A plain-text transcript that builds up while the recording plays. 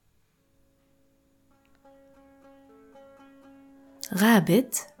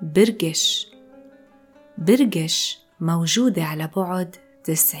غابة برقش. برقش موجودة على بعد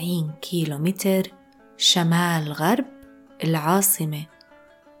 90 كيلومتر شمال غرب العاصمة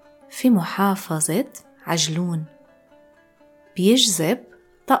في محافظة عجلون. بيجذب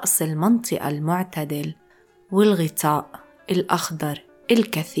طقس المنطقة المعتدل والغطاء الأخضر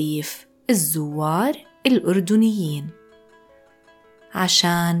الكثيف الزوار الأردنيين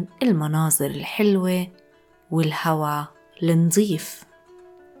عشان المناظر الحلوة والهواء النظيف.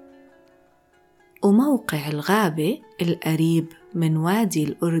 وموقع الغابة القريب من وادي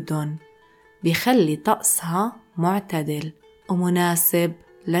الأردن بيخلي طقسها معتدل ومناسب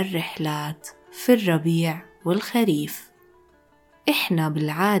للرحلات في الربيع والخريف. إحنا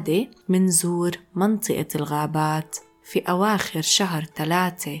بالعادة منزور منطقة الغابات في أواخر شهر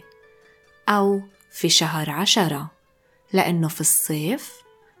 3 أو في شهر 10، لأنه في الصيف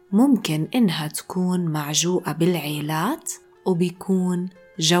ممكن إنها تكون معجوقة بالعيلات وبيكون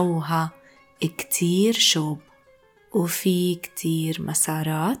جوها كتير شوب، وفي كتير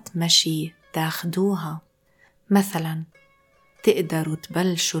مسارات مشي تاخدوها. مثلاً تقدروا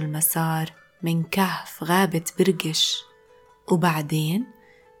تبلشوا المسار من كهف غابة برقش وبعدين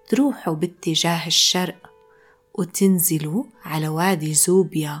تروحوا باتجاه الشرق وتنزلوا على وادي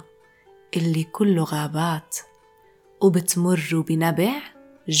زوبيا اللي كله غابات، وبتمروا بنبع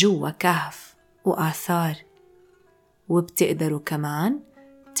جوا كهف وآثار. وبتقدروا كمان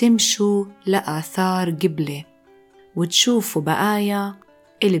تمشوا لآثار قبلة وتشوفوا بقايا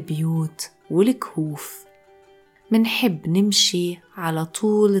البيوت والكهوف. منحب نمشي على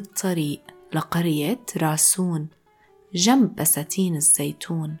طول الطريق لقرية راسون جنب بساتين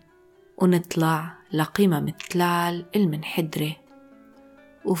الزيتون ونطلع لقمم التلال المنحدرة،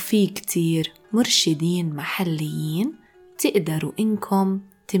 وفي كتير مرشدين محليين تقدروا إنكم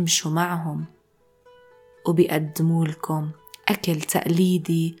تمشوا معهم وبيقدموا لكم أكل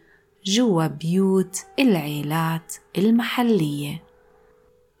تقليدي جوا بيوت العيلات المحلية.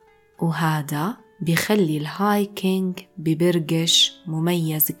 وهذا بيخلي الهايكينج ببرقش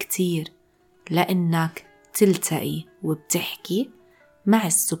مميز كتير، لأنك تلتقي وبتحكي مع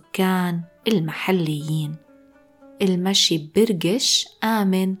السكان المحليين. المشي ببرقش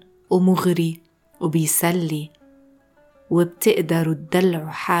آمن ومغري وبيسلي، وبتقدروا تدلعوا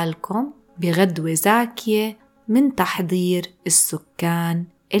حالكم بغدوة زاكية من تحضير السكان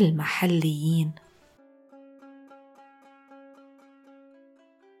المحليين.